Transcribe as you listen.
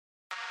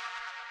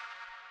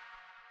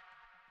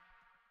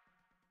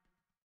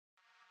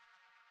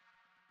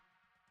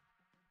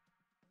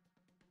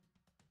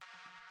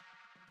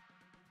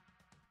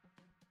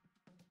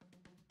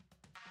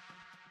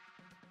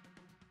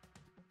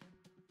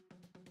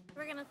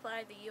We're gonna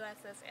fly the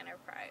USS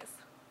Enterprise,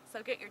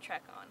 so get your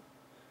trek on.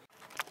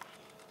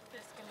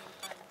 This is gonna be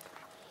fun.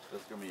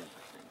 This is gonna be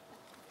interesting.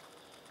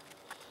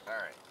 All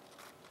right.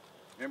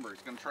 Remember,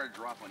 it's gonna try to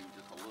drop on you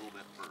just a little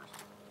bit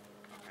first.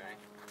 Okay.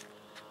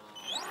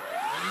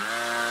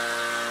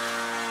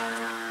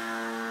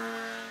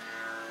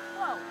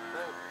 Whoa.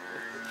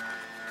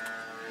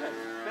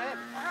 Babe.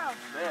 Wow.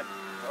 Babe.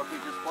 Okay,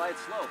 just fly it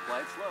slow. Fly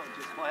it slow.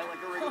 Just fly it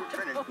like a regular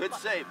trainer. Good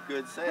save.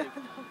 Good save.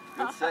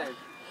 Good save.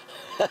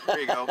 There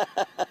you go.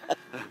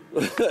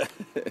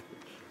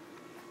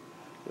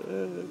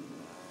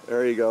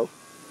 There you go.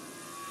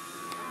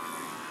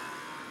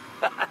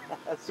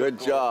 Good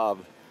cool.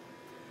 job.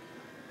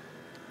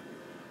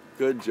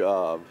 Good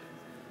job.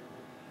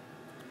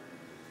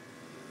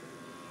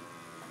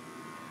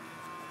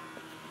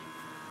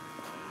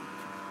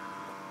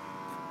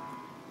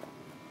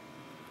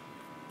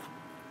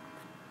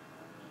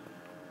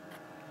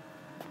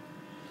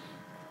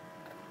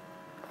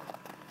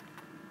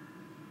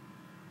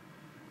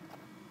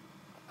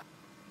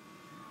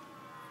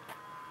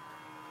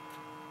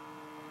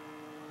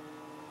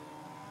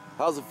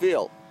 How's it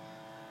feel?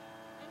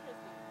 Interesting.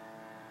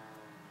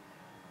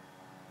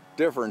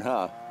 Different,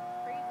 huh?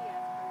 Crazy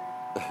ass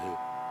bird.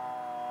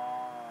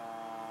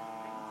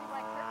 I can see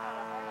like Kirk on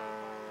a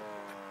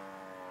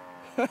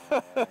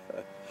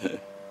Harley.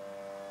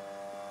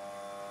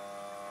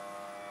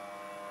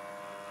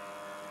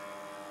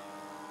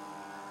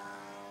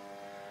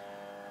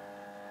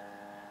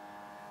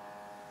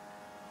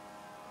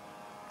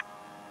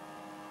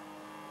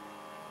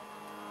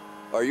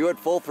 Are you at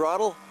full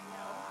throttle?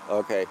 No.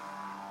 Okay.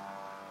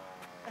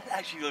 That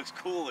actually looks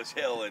cool as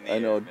hell in the I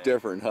know, air, man.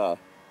 different, huh?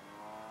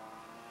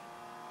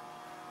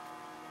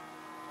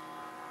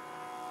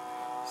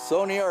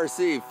 Sony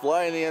RC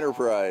flying the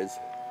Enterprise.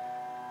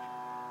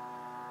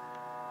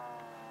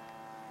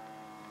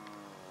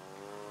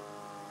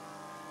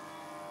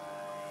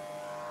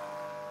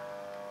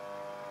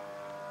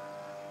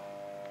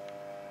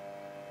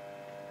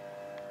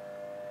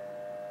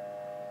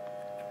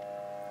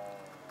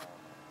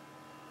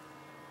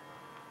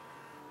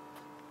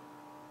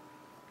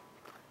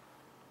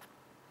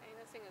 Hey,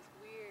 this thing is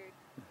weird.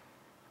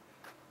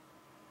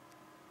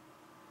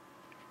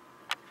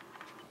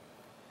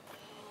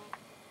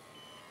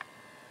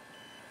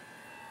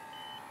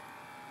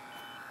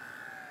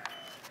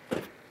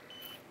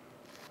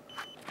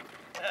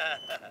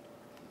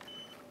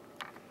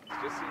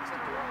 Just seems to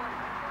do.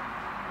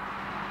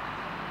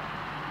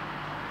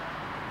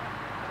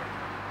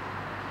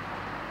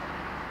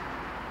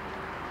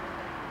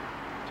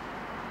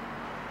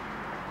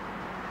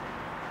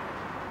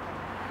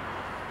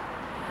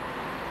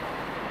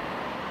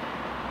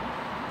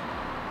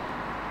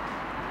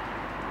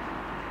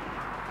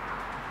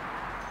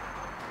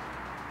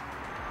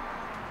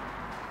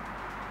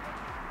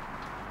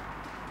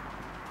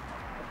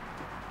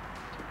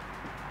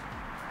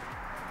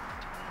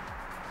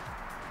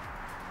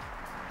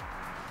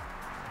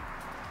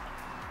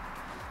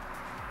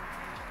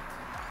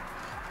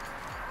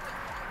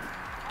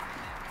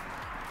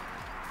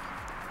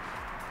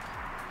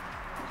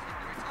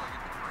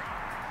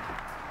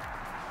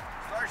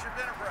 Starship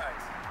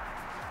Enterprise.